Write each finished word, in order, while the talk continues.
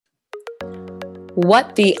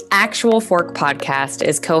What the Actual Fork podcast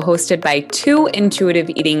is co-hosted by two intuitive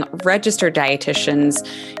eating registered dietitians,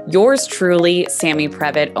 yours truly, Sammy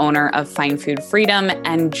Previtt, owner of Fine Food Freedom,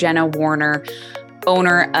 and Jenna Warner,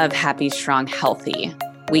 owner of Happy, Strong, Healthy.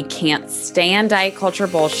 We can't stand diet culture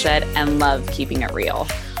bullshit and love keeping it real.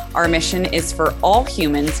 Our mission is for all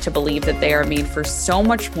humans to believe that they are made for so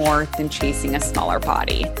much more than chasing a smaller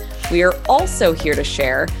body. We are also here to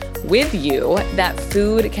share with you that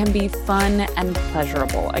food can be fun and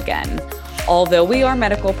pleasurable again. Although we are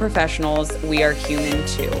medical professionals, we are human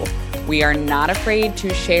too. We are not afraid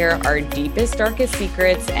to share our deepest, darkest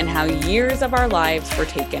secrets and how years of our lives were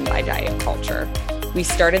taken by diet culture. We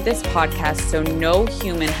started this podcast so no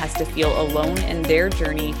human has to feel alone in their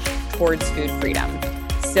journey towards food freedom.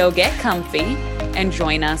 So get comfy and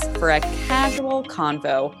join us for a casual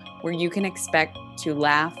convo where you can expect to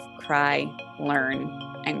laugh, cry, learn,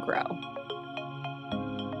 and grow.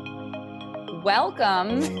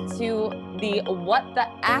 Welcome to the What the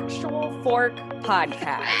Actual Fork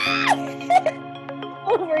podcast.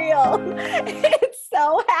 Real. It's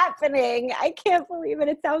so happening. I can't believe it.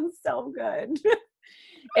 It sounds so good.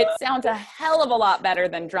 It sounds a hell of a lot better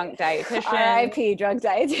than Drunk Dietitian. R.I.P. Drunk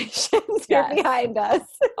Dietitians. You're behind us.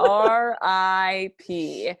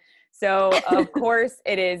 R.I.P. So, of course,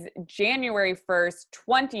 it is January 1st,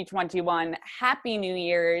 2021. Happy New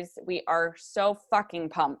Year's. We are so fucking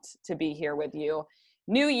pumped to be here with you.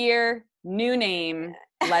 New year, new name.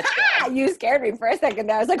 Let's go. You scared me for a second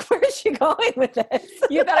there. I was like, where's she going with this?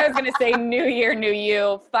 You thought I was going to say new year, new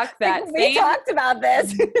you. Fuck that. Like, we talked about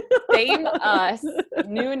this. Same us,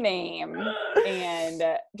 new name, and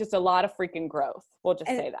just a lot of freaking growth. We'll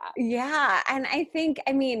just say that. Yeah. And I think,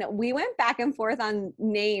 we went back and forth on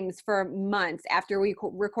names for months after we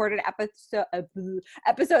recorded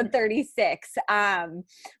episode 36,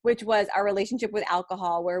 which was our relationship with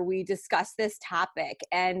alcohol, where we discussed this topic.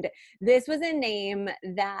 And this was a name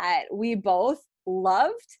that we both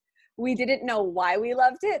loved. We didn't know why we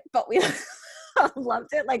loved it, but we loved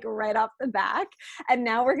it like right off the back. And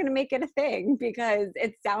now we're going to make it a thing because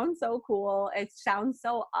it sounds so cool. It sounds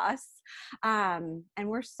so us. And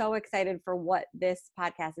we're so excited for what this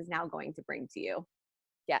podcast is now going to bring to you.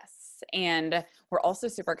 Yes. And we're also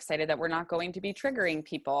super excited that we're not going to be triggering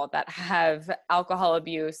people that have alcohol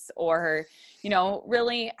abuse or,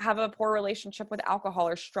 really have a poor relationship with alcohol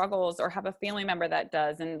or struggles or have a family member that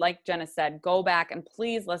does. And like Jenna said, go back and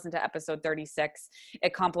please listen to episode 36.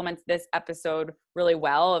 It complements this episode really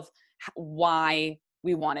well of why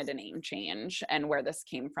we wanted a name change and where this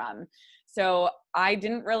came from. So I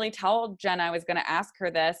didn't really tell Jenna I was going to ask her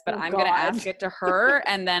this, but I'm going to ask it to her,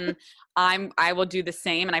 and then I will do the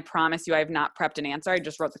same. And I promise you, I have not prepped an answer. I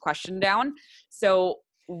just wrote the question down. So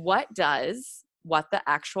what does What the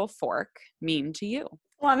Actual Fork mean to you?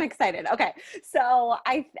 Well, I'm excited. Okay. So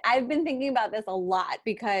I've been thinking about this a lot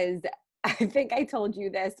because I think I told you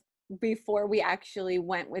this before we actually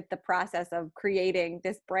went with the process of creating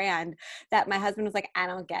this brand, that my husband was like, I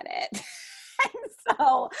don't get it. And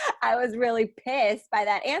so I was really pissed by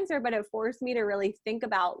that answer, but it forced me to really think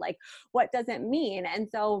about like, what does it mean? And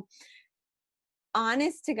so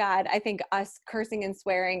honest to God, I think us cursing and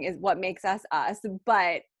swearing is what makes us us,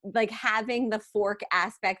 but like having the fork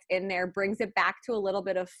aspect in there brings it back to a little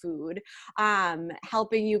bit of food,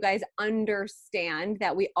 helping you guys understand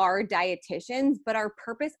that we are dietitians, but our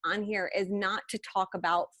purpose on here is not to talk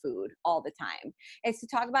about food all the time. It's to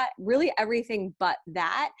talk about really everything but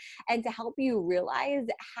that, and to help you realize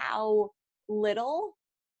how little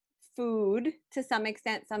food, to some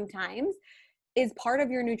extent sometimes, is part of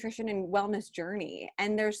your nutrition and wellness journey.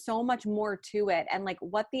 And there's so much more to it. And like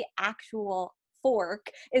what the actual fork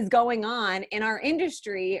is going on in our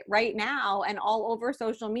industry right now and all over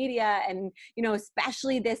social media, and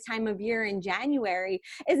especially this time of year in January,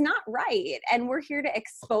 is not right. And we're here to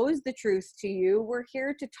expose the truth to you. We're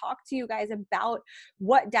here to talk to you guys about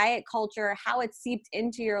what diet culture, how it's seeped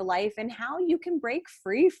into your life, and how you can break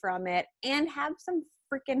free from it and have some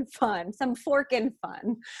freaking fun, some forkin'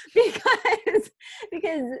 fun,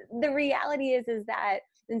 because the reality is that,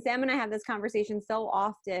 and Sam and I have this conversation so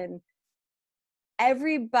often,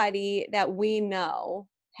 everybody that we know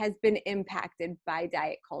has been impacted by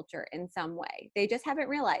diet culture in some way. They just haven't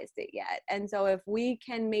realized it yet. And so if we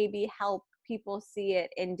can maybe help people see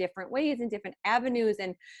it in different ways, in different avenues,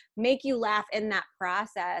 and make you laugh in that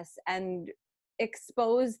process and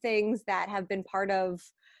expose things that have been part of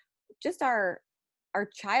just our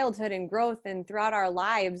childhood and growth and throughout our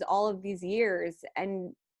lives all of these years,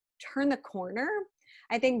 and turn the corner,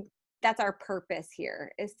 I think that's our purpose here,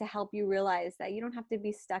 is to help you realize that you don't have to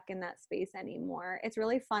be stuck in that space anymore. It's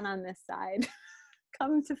really fun on this side.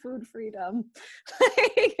 come to food freedom.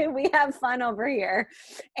 We have fun over here.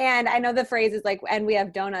 And I know the phrase is like, and we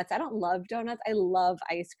have donuts. I don't love donuts. I love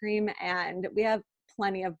ice cream, and we have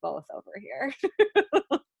plenty of both over here.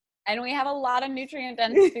 And we have a lot of nutrient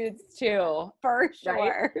dense foods too. For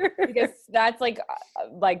sure. Right? Because that's like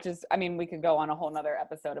just, I mean, we could go on a whole nother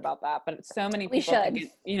episode about that, but so many people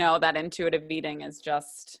think, you know, that intuitive eating is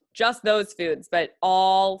just those foods, but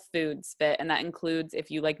all foods fit. And that includes,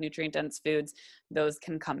 if you like nutrient dense foods, those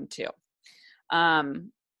can come too.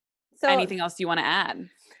 So anything else you want to add?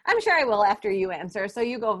 I'm sure I will after you answer. So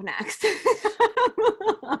you go next.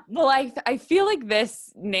 Well, I feel like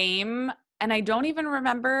this name, and I don't even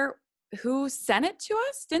remember who sent it to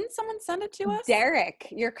us. Didn't someone send it to us? Derek,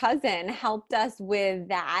 your cousin, helped us with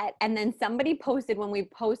that. And then somebody posted, when we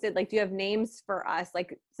posted, like, do you have names for us?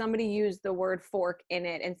 Like, somebody used the word fork in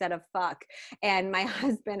it instead of fuck. And my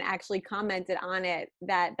husband actually commented on it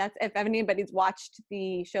that's, if anybody's watched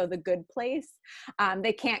the show The Good Place,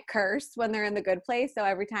 they can't curse when they're in The Good Place. So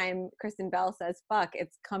every time Kristen Bell says fuck, it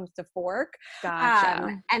comes to fork.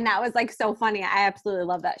 Gotcha. And that was like so funny. I absolutely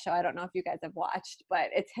love that show. I don't know if you guys have watched, but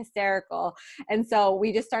it's hysterical. And so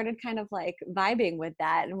we just started kind of like vibing with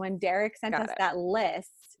that. And when Derek sent us that list,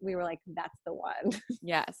 we were like, that's the one.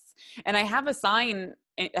 Yes. And I have a sign,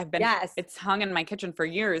 it's hung in my kitchen for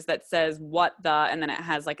years that says what the, and then it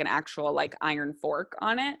has like an actual like iron fork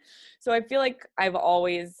on it. So I feel like I've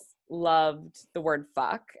always loved the word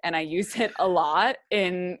fuck, and I use it a lot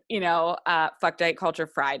in, Fuck Diet Culture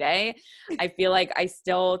Friday. I feel like I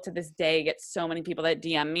still to this day get so many people that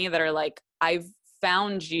DM me that are like, I've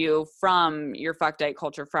found you from your Fuck Diet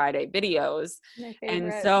Culture Friday videos.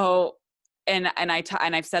 And so, and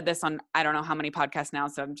I've said this on, I don't know how many podcasts now,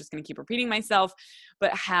 so I'm just going to keep repeating myself,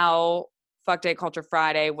 but how Fuck Diet Culture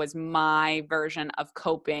Friday was my version of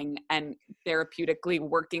coping and therapeutically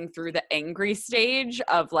working through the angry stage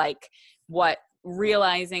of like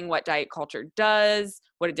realizing what diet culture does,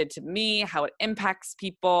 what it did to me, how it impacts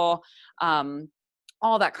people,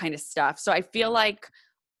 all that kind of stuff. So I feel like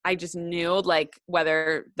I just knew like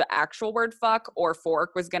whether the actual word fuck or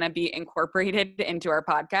fork was going to be incorporated into our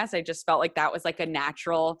podcast. I just felt like that was like a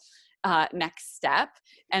natural next step.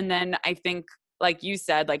 And then I think, like you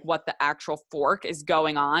said, like what the actual fork is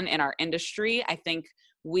going on in our industry. I think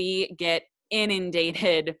we get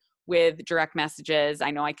inundated with direct messages. I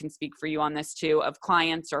know I can speak for you on this too, of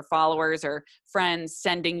clients or followers or friends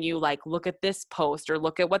sending you like, look at this post, or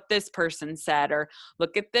look at what this person said, or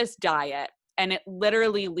look at this diet. And it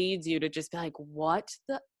literally leads you to just be like, what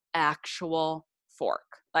the actual fork?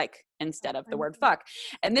 Like, instead of the word fuck.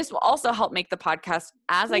 And this will also help make the podcast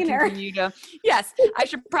as I continue to, yes, I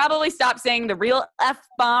should probably stop saying the real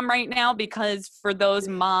F-bomb right now, because for those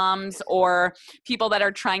moms or people that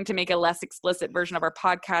are trying to make a less explicit version of our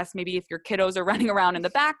podcast, maybe if your kiddos are running around in the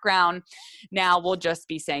background, now we'll just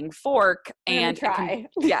be saying fork. And try.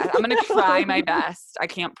 I'm going to try my best. I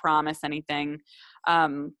can't promise anything.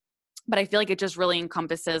 But I feel like it just really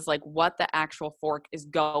encompasses like what the actual fork is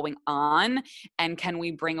going on, and can we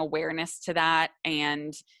bring awareness to that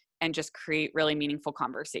and just create really meaningful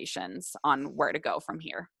conversations on where to go from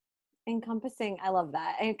here. Encompassing. I love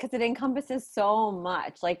that. And because it encompasses so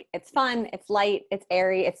much. Like, it's fun, it's light, it's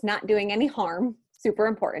airy, it's not doing any harm. Super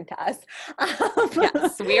important to us.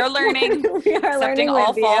 Yes, we are learning. We are learning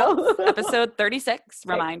all faults. Episode 36,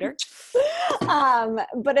 reminder.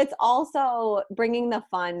 But it's also bringing the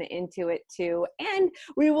fun into it too. And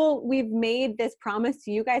we've made this promise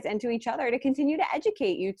to you guys and to each other to continue to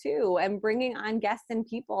educate you too, and bringing on guests and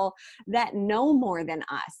people that know more than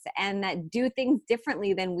us and that do things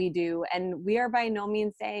differently than we do. And we are by no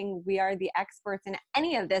means saying we are the experts in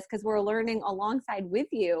any of this, because we're learning alongside with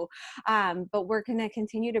you. But we're going to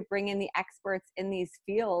continue to bring in the experts in these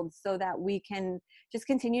fields so that we can just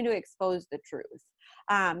continue to expose the truth.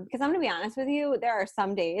 Because I'm going to be honest with you, there are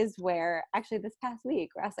some days where, actually this past week,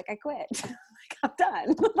 where I was like, I quit. I'm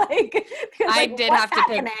done. I did have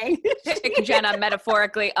to pick Jenna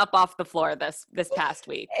metaphorically up off the floor this past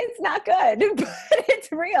week. It's not good, but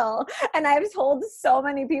it's real. And I've told so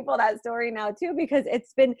many people that story now too, because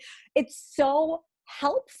it's so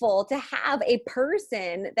helpful to have a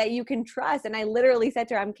person that you can trust. And I literally said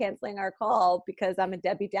to her, I'm canceling our call because I'm a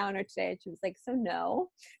Debbie Downer today. And she was like, so no,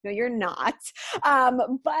 you're not.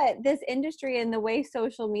 But this industry and the way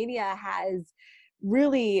social media has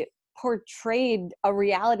really portrayed a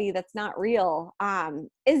reality that's not real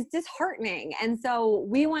is disheartening. And so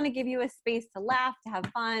we want to give you a space to laugh, to have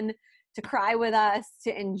fun, to cry with us,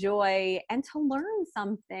 to enjoy, and to learn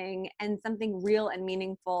something, and something real and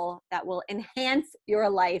meaningful that will enhance your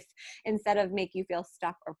life instead of make you feel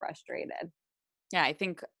stuck or frustrated. Yeah, I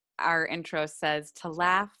think our intro says to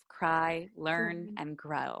laugh, cry, learn, and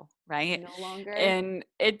grow, right? No longer. And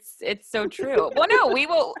it's so true. Well, no, we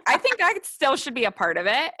will. I think I still should be a part of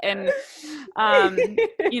it. And,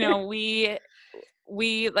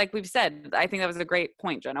 we, like we've said, I think that was a great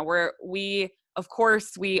point, Jenna. Of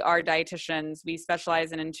course, we are dietitians. We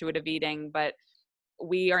specialize in intuitive eating, but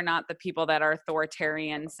we are not the people that are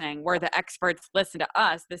authoritarian saying we're the experts, listen to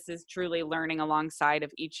us. This is truly learning alongside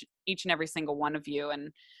of each and every single one of you.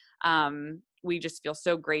 And we just feel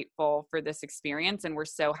so grateful for this experience, and we're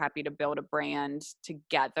so happy to build a brand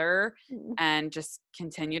together and just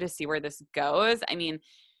continue to see where this goes. I mean,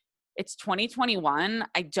 it's 2021.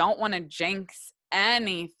 I don't want to jinx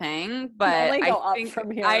anything, but I think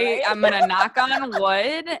from here, right? I'm going to knock on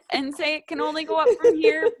wood and say it can only go up from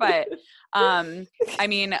here. But I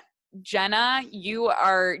mean, Jenna, you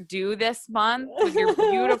are due this month with your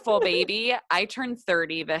beautiful baby. I turned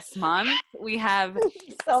 30 this month. We have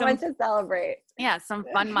so much to celebrate. Yeah, some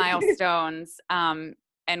fun milestones. And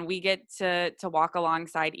we get to walk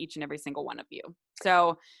alongside each and every single one of you.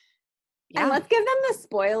 So yeah. And let's give them the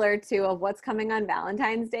spoiler too of what's coming on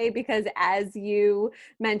Valentine's Day, because as you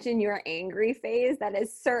mentioned your angry phase, that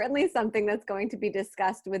is certainly something that's going to be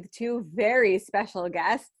discussed with two very special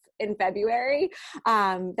guests in February,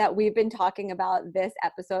 that we've been talking about this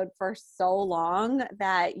episode for so long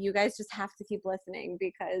that you guys just have to keep listening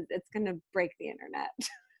because it's going to break the internet.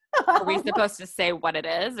 Are we supposed to say what it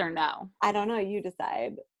is or no? I don't know. You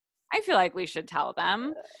decide. I feel like we should tell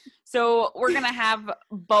them. So we're going to have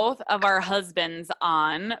both of our husbands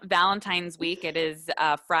on Valentine's week. It is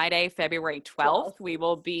Friday, February 12th. We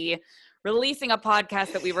will be releasing a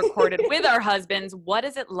podcast that we recorded with our husbands. What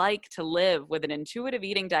is it like to live with an intuitive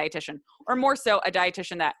eating dietitian, or more so a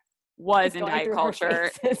dietitian that was in diet culture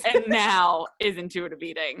and now is intuitive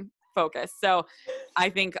eating focused? So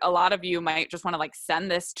I think a lot of you might just want to like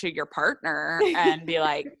send this to your partner and be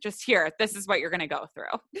like, just here, this is what you're going to go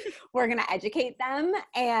through. We're going to educate them.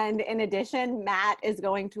 And in addition, Matt is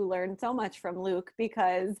going to learn so much from Luke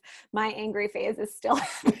because my angry phase is still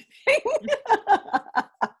happening.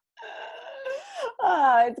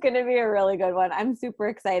 It's going to be a really good one. I'm super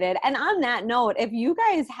excited. And on that note, if you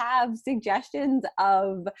guys have suggestions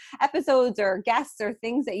of episodes or guests or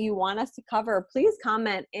things that you want us to cover, please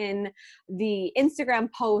comment in the Instagram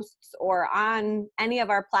posts or on any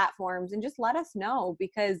of our platforms and just let us know,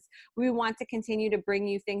 because we want to continue to bring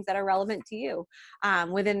you things that are relevant to you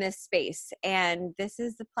within this space. And this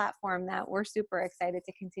is the platform that we're super excited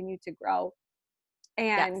to continue to grow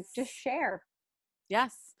and just share.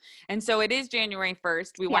 Yes. And so it is January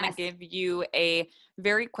 1st. We want to give you a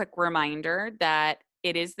very quick reminder that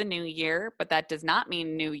it is the new year, but that does not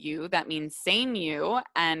mean new you. That means same you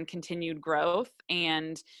and continued growth,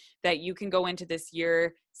 and that you can go into this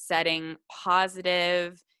year setting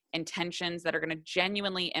positive intentions that are going to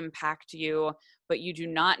genuinely impact you, but you do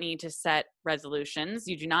not need to set resolutions.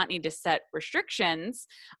 You do not need to set restrictions,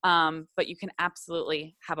 but you can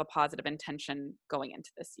absolutely have a positive intention going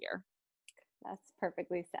into this year. That's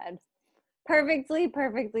perfectly said. Perfectly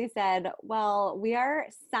said. Well, we are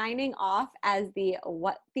signing off as the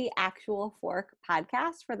What the Actual Fork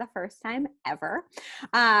podcast for the first time ever.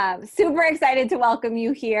 Super excited to welcome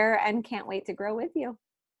you here and can't wait to grow with you.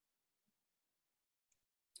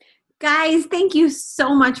 Guys, thank you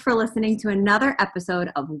so much for listening to another episode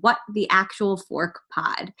of What the Actual Fork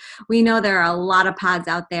Pod. We know there are a lot of pods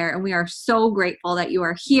out there, and we are so grateful that you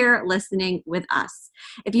are here listening with us.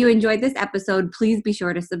 If you enjoyed this episode, please be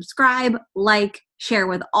sure to subscribe, like, share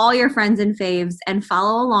with all your friends and faves, and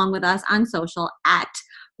follow along with us on social at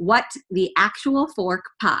What the Actual Fork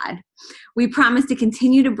Pod. We promise to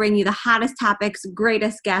continue to bring you the hottest topics,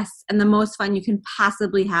 greatest guests, and the most fun you can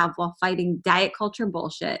possibly have while fighting diet culture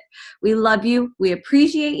bullshit. We love you, we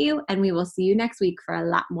appreciate you, and we will see you next week for a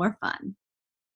lot more fun.